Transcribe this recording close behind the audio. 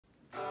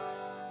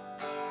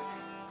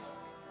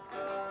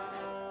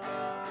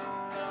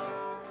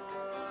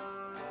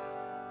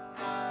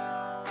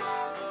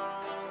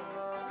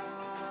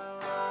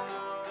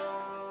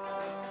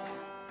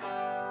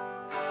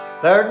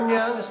third and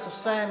youngest of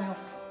Samuel,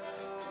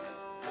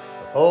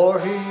 before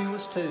he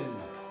was 2.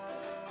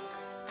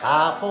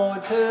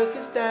 Typhoid took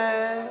his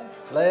dad,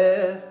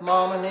 left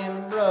mom and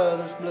him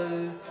brothers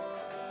blue.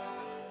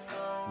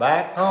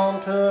 Back home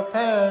to her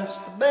parents,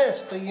 the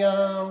best a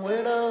young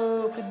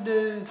widow could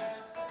do.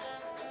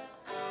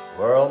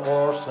 World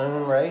War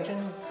soon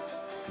raging,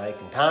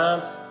 making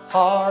times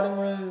hard and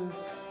rude.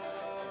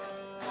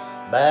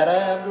 Bad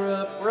Ab grew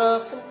up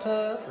rough and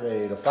tough,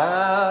 ready to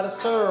fight a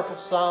circle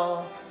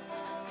saw.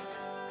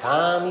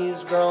 Time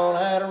he's grown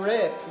had a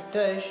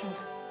reputation,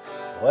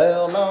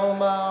 well known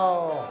by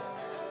all.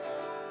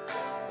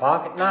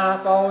 Pocket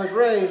knife always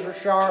razor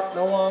sharp,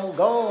 no one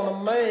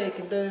gonna make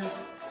him do.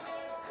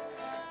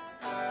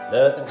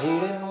 Nothing he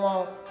didn't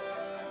want,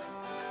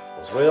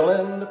 was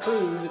willing to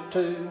prove it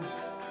too.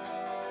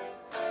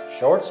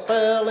 Short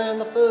spell in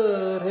the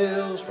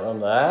foothills, from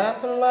the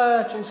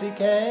Appalachians he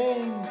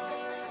came.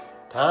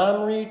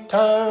 Time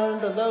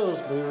returned to those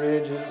Blue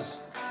Ridges,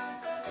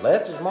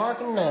 left his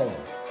mark and name.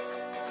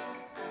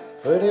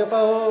 Foothill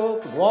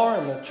folk would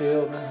warn the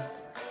children,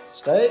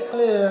 stay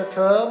clear of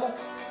trouble.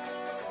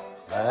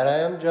 Bad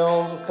Ab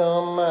Jones will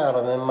come out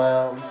of them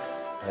mountains,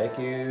 take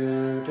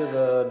you to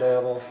the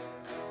devil.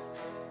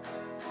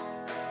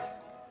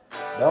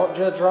 Don't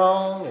judge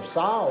wrong if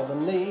Saul the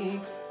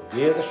knee will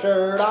give the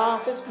shirt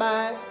off his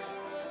back.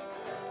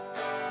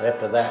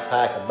 Except to that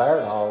pack of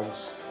bear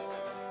dogs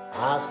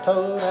I was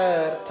told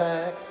had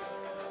attacked.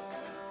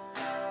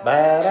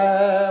 Bad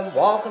Ab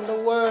walking to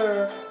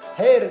work,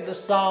 headed to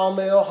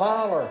Sawmill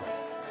Holler.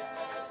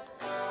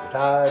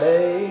 Retired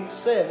age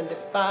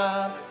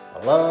 75,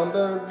 a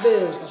lumber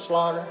business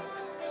logger.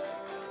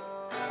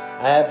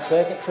 Ab's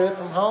second trip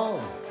from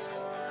home,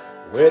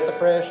 with a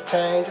fresh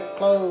change of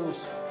clothes.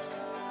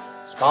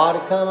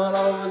 Spotted coming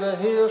over the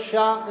hill,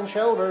 shot and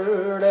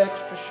shouldered,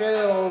 extra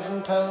shells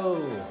in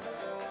tow.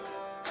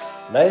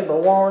 Neighbor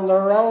warned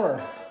their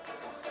owner,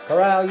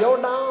 corral your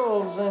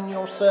dogs and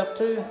yourself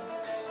too.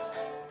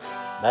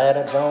 Bad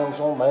Ab Jones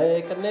won't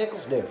make a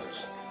nickel's difference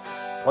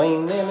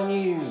between them and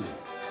you.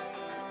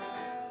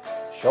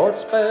 Short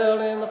spell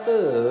in the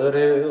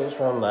foothills,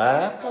 from the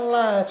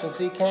Appalachians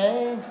he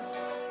came.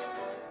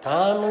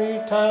 Time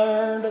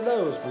returned to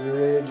those Blue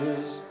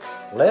Ridges,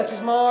 left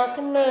his mark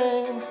and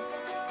name.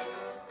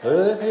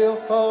 Foothill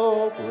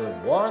folk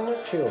would warn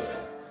their children,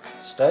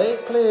 stay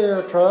clear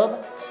of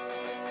trouble.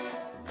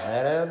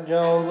 Bad Ab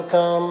Jones will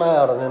come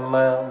out of them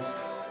mountains,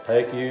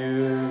 take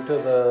you to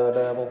the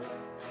devil.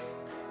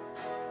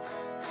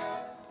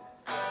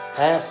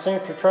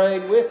 Half-century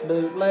trade with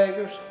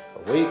bootleggers,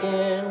 a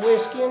weekend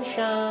whiskey and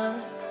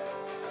shine.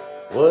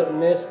 Wouldn't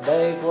miss a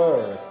day's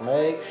work,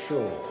 make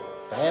sure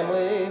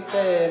family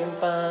fed and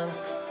fine.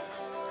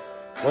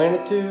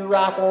 22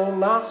 rifle,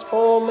 not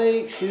spoiled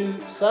meat,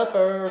 shoot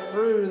supper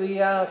through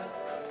the ice.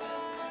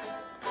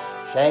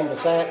 Shamed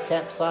us at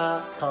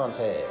campsite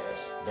contest,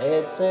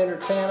 dead center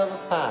 10 of a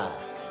pie.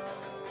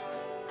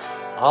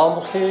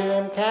 Almost hear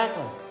him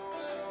cackling,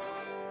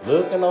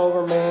 looking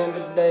over men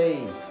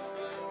today.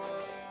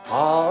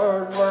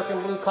 Hard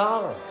working blue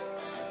collar,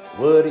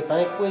 would he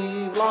think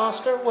we've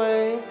lost our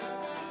way?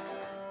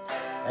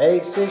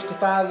 Age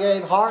 65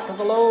 gave heart to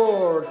the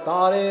Lord,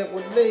 thought it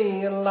would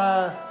be a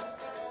lie.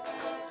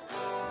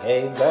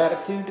 Gave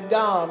gratitude to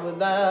God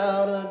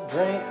without a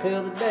drink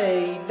till the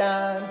day he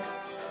died.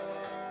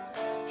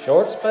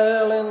 Short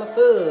spell in the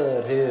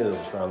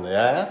foothills, from the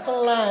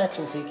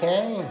Appalachians he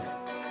came.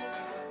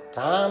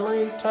 Time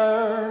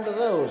returned to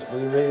those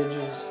Blue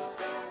Ridges,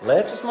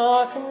 left his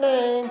mark and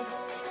name.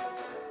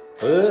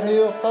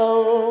 Foothill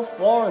folk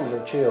warned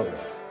their children,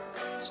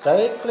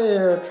 stay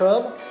clear of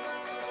trouble.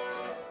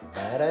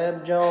 Bad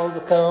Ab Jones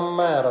will come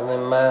out of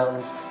them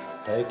mountains,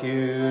 take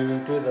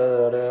you to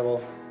the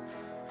devil.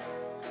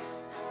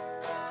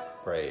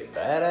 Pray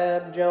Bad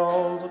Ab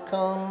Jones will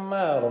come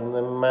out of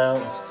them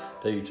mountains,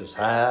 teach us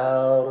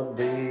how to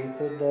beat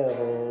the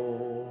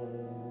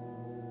devil.